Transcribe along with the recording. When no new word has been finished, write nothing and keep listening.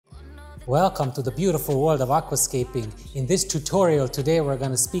Welcome to the beautiful world of aquascaping. In this tutorial today we're going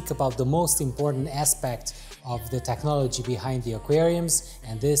to speak about the most important aspect of the technology behind the aquariums,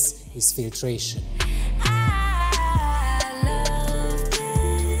 and this is filtration.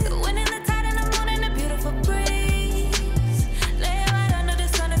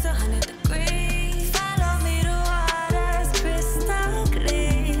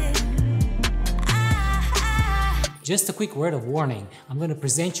 Just a quick word of warning, I'm going to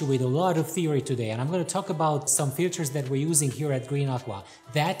present you with a lot of theory today, and I'm going to talk about some filters that we're using here at Green Aqua.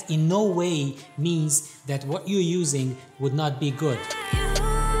 That in no way means that what you're using would not be good.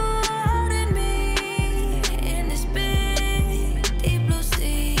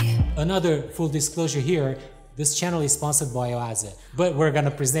 Another full disclosure here, this channel is sponsored by Oase, but we're going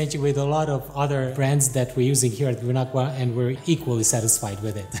to present you with a lot of other brands that we're using here at Green Aqua, and we're equally satisfied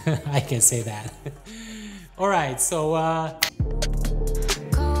with it. I can say that. Alright, so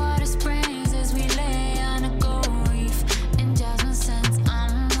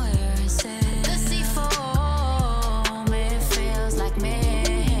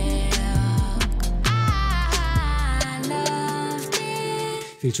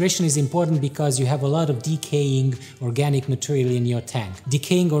filtration is important because you have a lot of decaying organic material in your tank.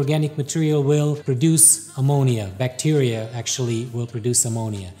 Decaying organic material will produce ammonia. Bacteria actually will produce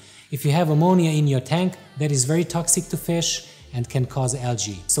ammonia. If you have ammonia in your tank, that is very toxic to fish and can cause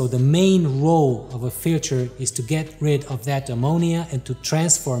algae. So the main role of a filter is to get rid of that ammonia and to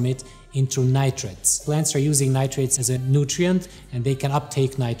transform it into nitrates. Plants are using nitrates as a nutrient, and they can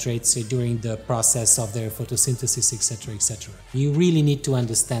uptake nitrates during the process of their photosynthesis, etc., etc. You really need to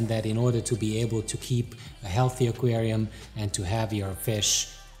understand that in order to be able to keep a healthy aquarium and to have your fish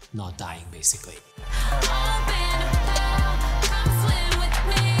not dying, basically.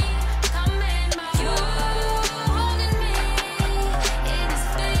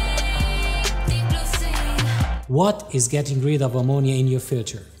 What is getting rid of ammonia in your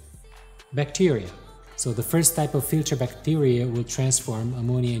filter? Bacteria. So the first type of filter, bacteria, will transform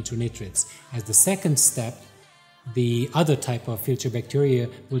ammonia into nitrates. As the second step, the other type of filter, bacteria,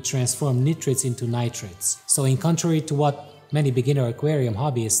 will transform nitrates into nitrates. So in contrary to what many beginner aquarium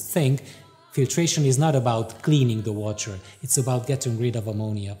hobbyists think, filtration is not about cleaning the water, it's about getting rid of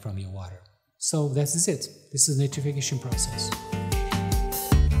ammonia from your water. So this is it. This is the nitrification process.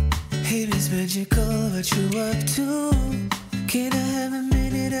 Hey, Miss Magical, what you up to? Can I have a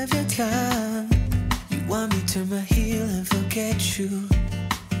minute of your time? You want me to turn my heel and forget you?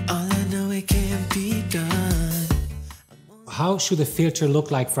 All I know, it can't be done. How should a filter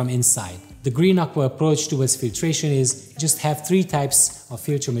look like from inside? The Green Aqua approach towards filtration is just have 3 types of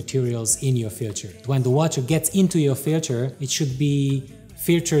filter materials in your filter. When the water gets into your filter, it should be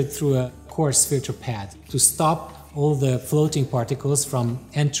filtered through a coarse filter pad to stop all the floating particles from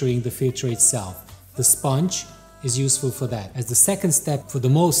entering the filter itself. The sponge is useful for that. As the second step, for the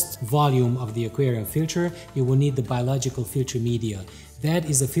most volume of the aquarium filter, you will need the biological filter media. That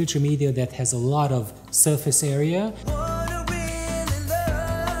is a filter media that has a lot of surface area.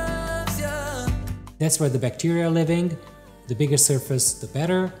 That's where the bacteria are living. The bigger surface, the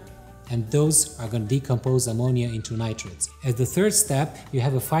better. And those are going to decompose ammonia into nitrates. As the third step, you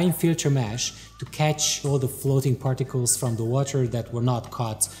have a fine filter mesh to catch all the floating particles from the water that were not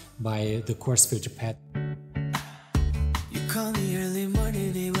caught by the coarse filter pad. You called me early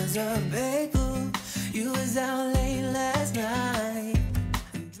morning, it was up, babe. You was out late last night.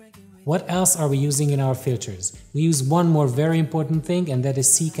 What else are we using in our filters? We use one more very important thing, and that is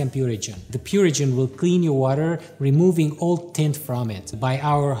Seachem Purigen. The Purigen will clean your water, removing all tint from it. By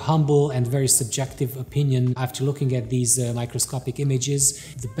our humble and very subjective opinion, after looking at these microscopic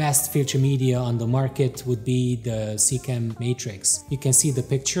images, the best filter media on the market would be the Seachem Matrix. You can see the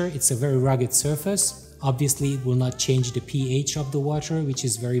picture, it's a very rugged surface. Obviously, it will not change the pH of the water, which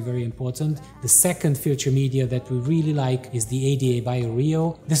is very, very important. The second filter media that we really like is the ADA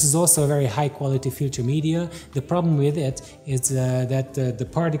BioRio. This is also a very high quality filter media. The problem with it is that the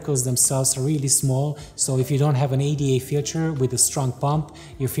particles themselves are really small. So if you don't have an ADA filter with a strong pump,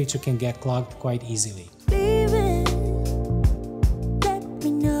 your filter can get clogged quite easily.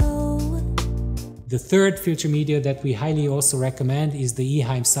 The third filter media that we highly also recommend is the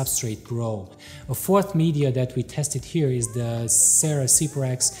eheim Substrate Pro. A fourth media that we tested here is the Serra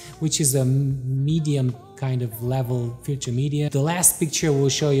Ciporex, which is a medium kind of level filter media. The last picture will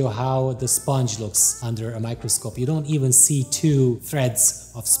show you how the sponge looks under a microscope. You don't even see 2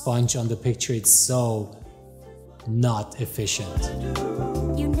 threads of sponge on the picture. It's so not efficient.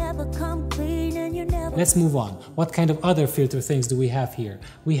 You never come clean and you never Let's move on. What kind of other filter things do we have here?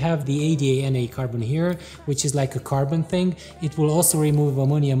 We have the ADA-NA carbon here, which is like a carbon thing. It will also remove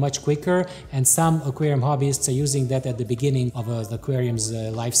ammonia much quicker, and some aquarium hobbyists are using that at the beginning of the aquarium's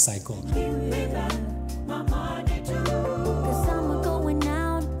life cycle.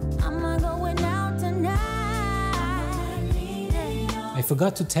 I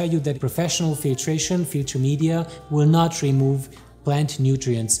forgot to tell you that professional filtration, filter media, will not remove plant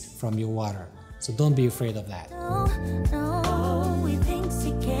nutrients from your water. So don't be afraid of that. No, he thinks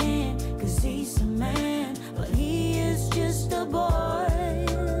he can, 'cause he's a man, but he is just a boy.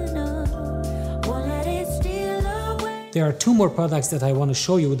 No, won't let it steal away. There are two more products that I want to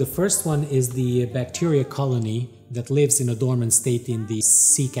show you. The first one is the bacteria colony that lives in a dormant state in the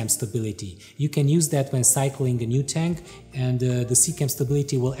Seachem Stability. You can use that when cycling a new tank, and the Seachem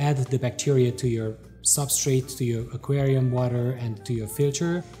Stability will add the bacteria to your substrate, to your aquarium water, and to your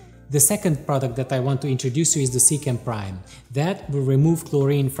filter. The second product that I want to introduce you is the Seachem Prime. That will remove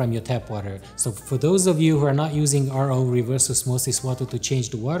chlorine from your tap water. So for those of you who are not using RO, reverse osmosis water, to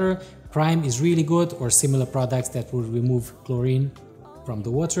change the water, Prime is really good, or similar products that will remove chlorine from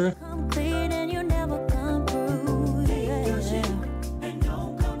the water.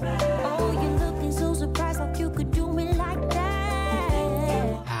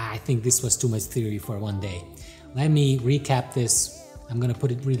 I think this was too much theory for one day. Let me recap this. I'm gonna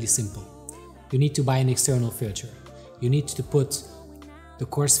put it really simple. You need to buy an external filter. You need to put the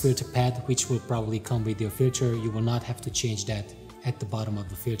coarse filter pad, which will probably come with your filter. You will not have to change that at the bottom of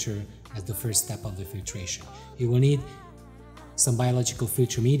the filter as the first step of the filtration. You will need some biological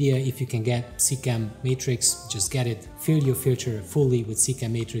filter media. If you can get Seachem Matrix, just get it. Fill your filter fully with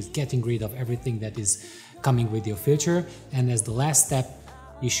Seachem Matrix, getting rid of everything that is coming with your filter. And as the last step,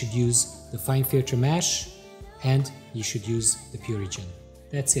 you should use the fine filter mesh, and you should use the Purigen.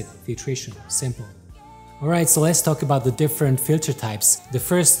 That's it, filtration, simple. Alright, so let's talk about the different filter types. The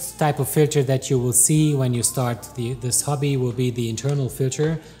first type of filter that you will see when you start this hobby will be the internal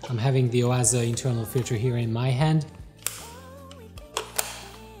filter. I'm having the Oase internal filter here in my hand.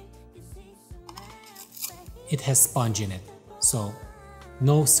 It has sponge in it, so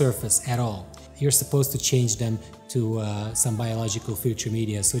no surface at all. You're supposed to change them to some biological filter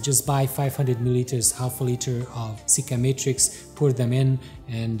media. So just buy 500 milliliters, half a liter of Seachem Matrix, pour them in,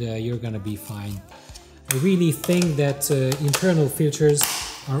 and you're gonna be fine. I really think that internal filters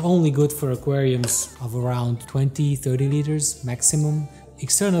are only good for aquariums of around 20-30 liters maximum.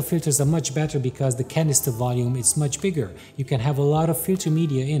 External filters are much better because the canister volume is much bigger. You can have a lot of filter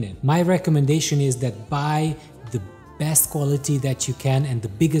media in it. My recommendation is that buy the best quality that you can and the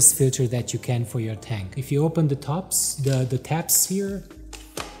biggest filter that you can for your tank. If you open the tops, the taps here,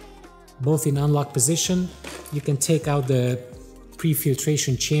 both in unlock position, you can take out the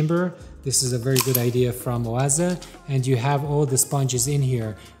pre-filtration chamber. This is a very good idea from Oase, and you have all the sponges in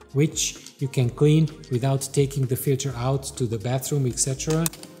here, which you can clean without taking the filter out to the bathroom, etc.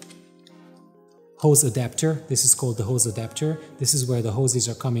 Hose adapter, this is called the hose adapter. This is where the hoses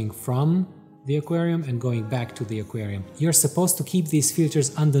are coming from the aquarium and going back to the aquarium. You're supposed to keep these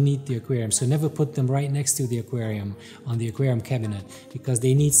filters underneath the aquarium, so never put them right next to the aquarium on the aquarium cabinet, because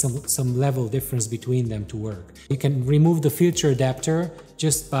they need some level difference between them to work. You can remove the filter adapter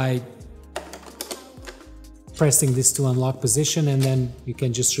just by pressing this to unlock position, and then you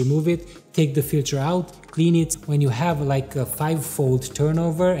can just remove it, take the filter out, clean it. When you have like a 5-fold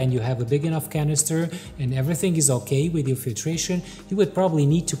turnover and you have a big enough canister and everything is okay with your filtration, you would probably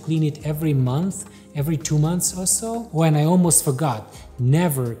need to clean it every month, every 2 months or so. Oh, and I almost forgot,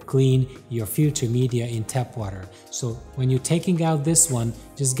 never clean your filter media in tap water. So when you're taking out this one,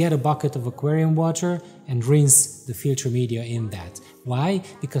 just get a bucket of aquarium water and rinse the filter media in that. Why?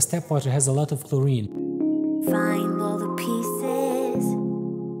 Because tap water has a lot of chlorine. Find all the pieces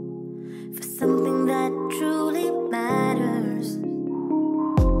for something that truly matters.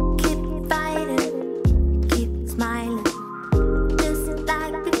 Keep fighting, keep smiling, just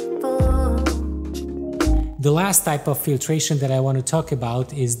like before. The last type of filtration that I want to talk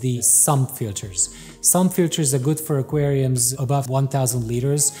about is the sump filters. Sump filters are good for aquariums above 1000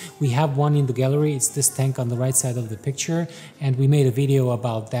 liters. We have one in the gallery, it's this tank on the right side of the picture, and we made a video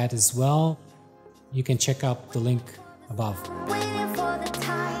about that as well. You can check out the link above.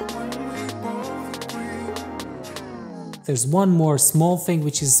 There's one more small thing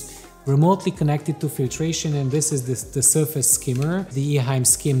which is remotely connected to filtration, and this is the surface skimmer, the eheim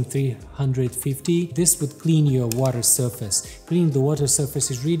Skim 350. This would clean your water surface. Cleaning the water surface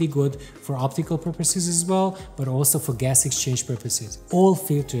is really good for optical purposes as well, but also for gas exchange purposes. All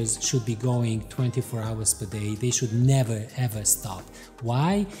filters should be going 24 hours per day. They should never ever stop.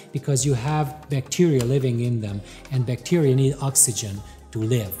 Why? Because you have bacteria living in them, and bacteria need oxygen to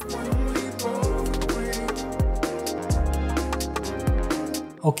live.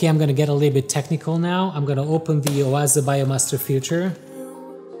 Okay, I'm gonna get a little bit technical now. I'm gonna open the Oase Biomaster filter.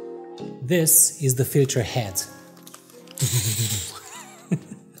 This is the filter head.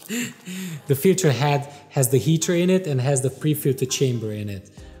 The filter head has the heater in it and has the pre-filter chamber in it.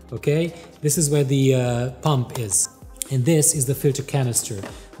 Okay, this is where the pump is. And this is the filter canister.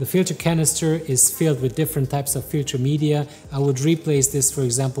 The filter canister is filled with different types of filter media. I would replace this, for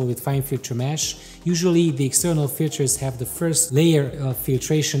example, with fine filter mesh. Usually the external filters have the first layer of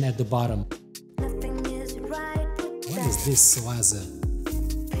filtration at the bottom. What is this, Oase?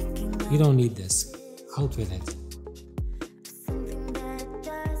 You don't need this. Out with it.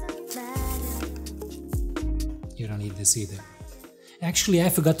 You don't need this either. Actually, I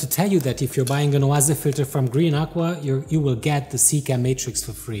forgot to tell you that if you're buying an Oase filter from Green Aqua, you will get the Seachem Matrix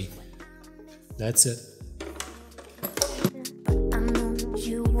for free. That's it.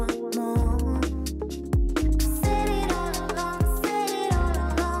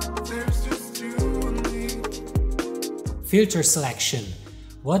 Filter selection.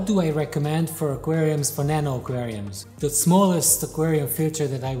 What do I recommend for aquariums, for nano aquariums? The smallest aquarium filter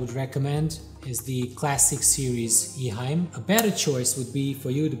that I would recommend is the Classic Series eheim. A better choice would be for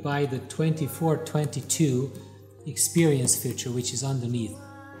you to buy the 2422 Experience filter, which is underneath.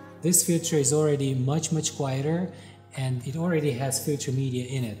 This filter is already much quieter, and it already has filter media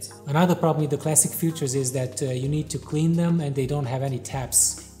in it. Another problem with the classic filters is that you need to clean them, and they don't have any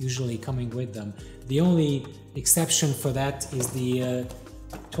taps usually coming with them. The only exception for that is the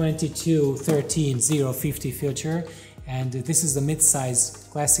 2213 050 filter, and this is a mid-size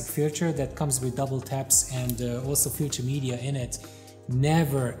classic filter that comes with double taps and also filter media in it.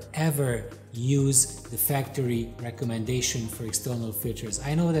 Never ever use the factory recommendation for external filters.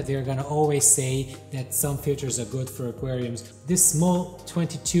 I know that they're gonna always say that some filters are good for aquariums. This small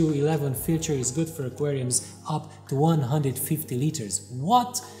 2211 filter is good for aquariums up to 150 liters.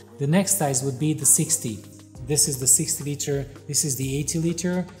 What? The next size would be the 60. This is the 60 liter, this is the 80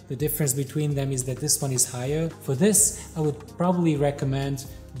 liter. The difference between them is that this one is higher. For this, I would probably recommend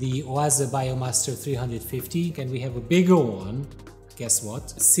the Oase Biomaster 350, and we have a bigger one, guess what,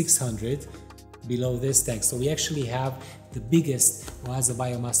 600 below this tank. So we actually have the biggest Oase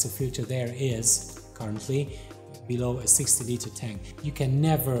Biomaster filter there is currently below a 60 liter tank. You can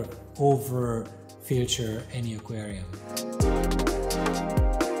never over filter any aquarium.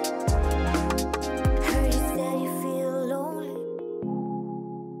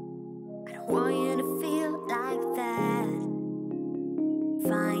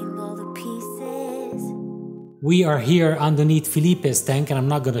 We are here underneath Felipe's tank, and I'm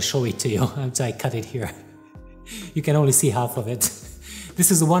not going to show it to you until I cut it here. You can only see half of it. This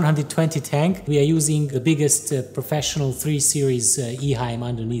is a 120 tank. We are using the biggest professional 3 series eheim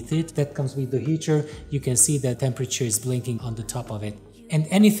underneath it. That comes with the heater. You can see that temperature is blinking on the top of it. And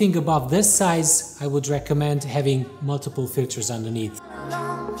anything above this size, I would recommend having multiple filters underneath.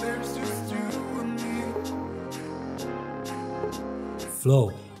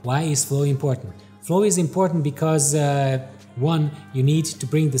 Flow. Why is flow important? Flow is important because one, you need to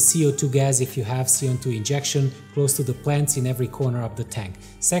bring the CO2 gas, if you have CO2 injection, close to the plants in every corner of the tank.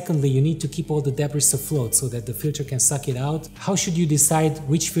 Secondly, you need to keep all the debris afloat so that the filter can suck it out. How should you decide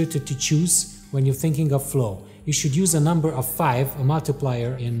which filter to choose when you're thinking of flow? You should use a number of 5, a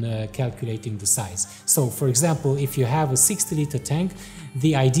multiplier in calculating the size. So for example, if you have a 60 liter tank,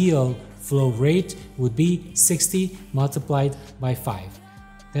 the ideal flow rate would be 60 multiplied by 5.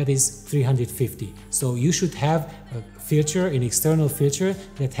 That is 350. So you should have a filter, an external filter,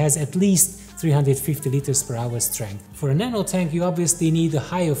 that has at least 350 liters per hour strength. For a nano tank, you obviously need a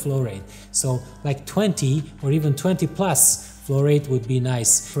higher flow rate. So like 20 or even 20 plus flow rate would be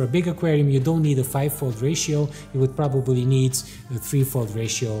nice. For a big aquarium, you don't need a 5-fold ratio. You would probably need a 3-fold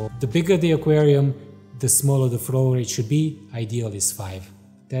ratio. The bigger the aquarium, the smaller the flow rate should be. Ideal is 5.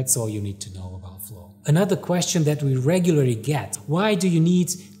 That's all you need to know about flow. Another question that we regularly get: why do you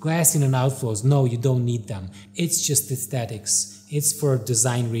need glass in and outflows? No, you don't need them. It's just aesthetics. It's for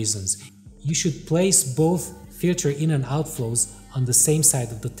design reasons. You should place both filter in and outflows on the same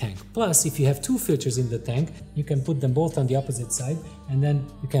side of the tank. Plus, if you have 2 filters in the tank, you can put them both on the opposite side, and then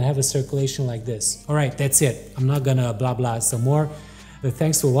you can have a circulation like this. All right, that's it. I'm not gonna blah blah some more. But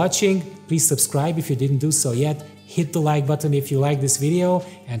thanks for watching. Please subscribe if you didn't do so yet. Hit the like button if you like this video,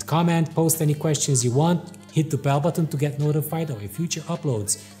 and comment, post any questions you want. Hit the bell button to get notified of your future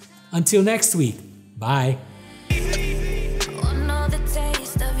uploads. Until next week, bye!